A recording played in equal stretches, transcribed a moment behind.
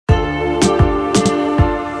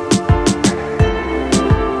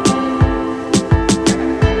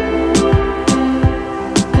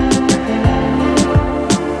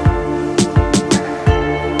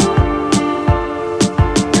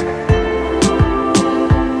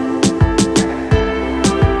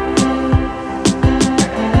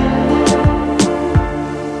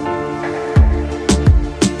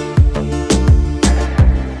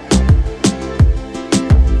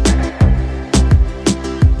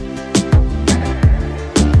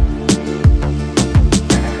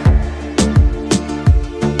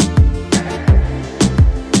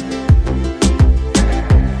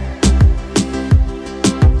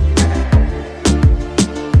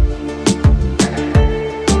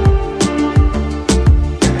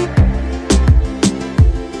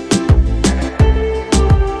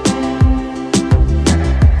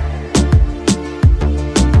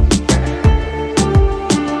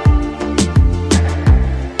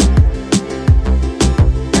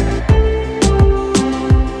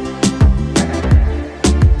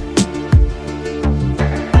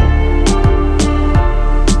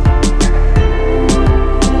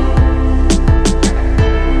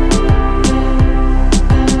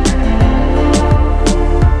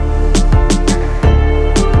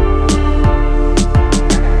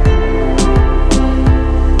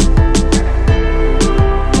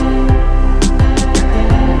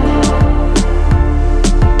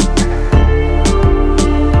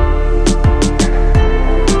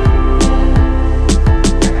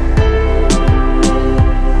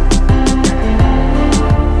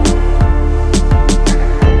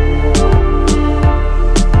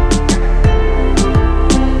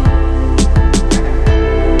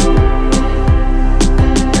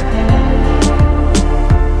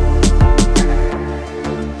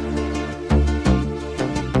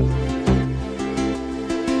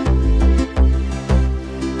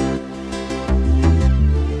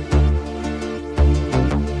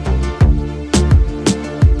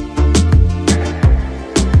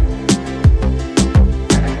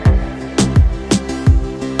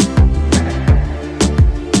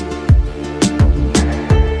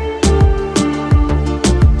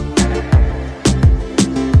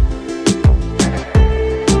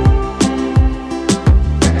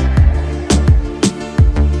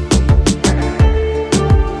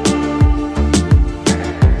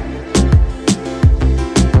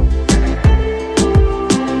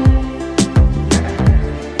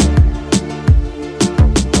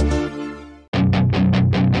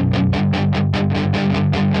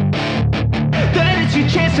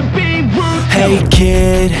Hey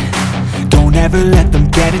kid, don't ever let them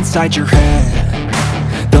get inside your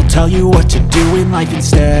head. They'll tell you what to do in life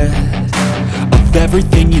instead of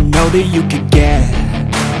everything you know that you could get.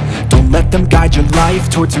 Don't let them guide your life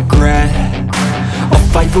towards regret. I'll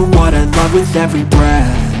fight for what I love with every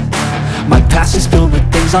breath. My past is filled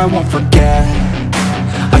with things I won't forget.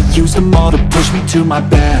 I use them all to push me to my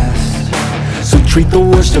best. So treat the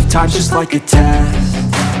worst of times just like a test.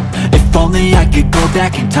 If only I could go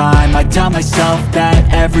back in time, I'd tell myself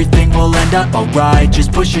that everything will end up alright.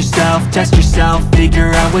 Just push yourself, test yourself,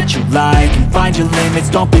 figure out what you like, and find your limits,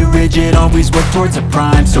 don't be rigid, always work towards a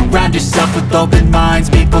prime. Surround yourself with open minds,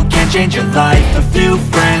 people can change your life. A few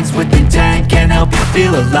friends with intent can help you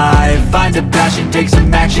feel alive. Find a passion, take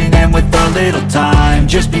some action, and with a little time,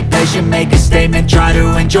 just be patient, make a statement, try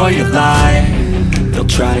to enjoy your life. They'll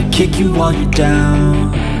try to kick you while you're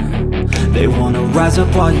down. They wanna rise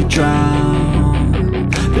up while you drown.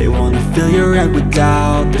 They wanna fill your head with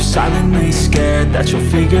doubt. They're silently scared that you'll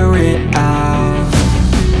figure it out.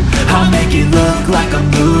 I'll make it look like I'm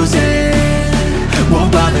losing,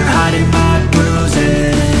 won't bother hiding my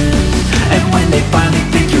bruises. And when they finally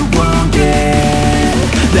think you're wounded,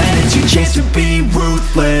 then it's your chance to be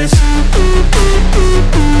ruthless.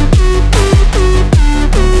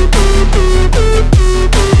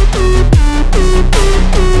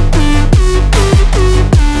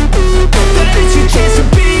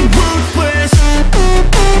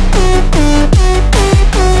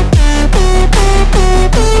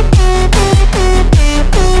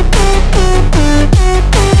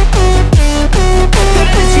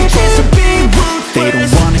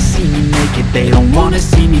 They don't wanna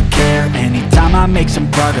see me care. Anytime I make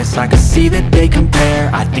some progress, I can see that they compare.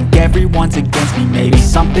 I think everyone's against me, maybe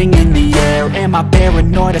something in the air. Am I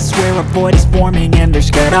paranoid? I swear a void is forming and they're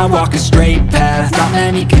scared. I walk a straight path, not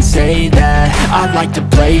many can say that. I like to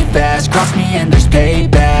play fast, cross me and there's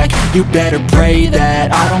payback. You better pray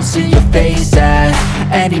that I don't see your face at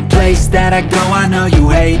any place that I go. I know you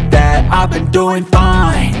hate that. I've been doing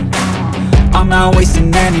fine, I'm not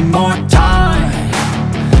wasting any more time.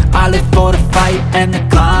 I live for the fight and the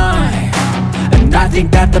climb, and I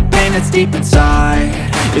think that the pain that's deep inside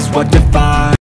is what defines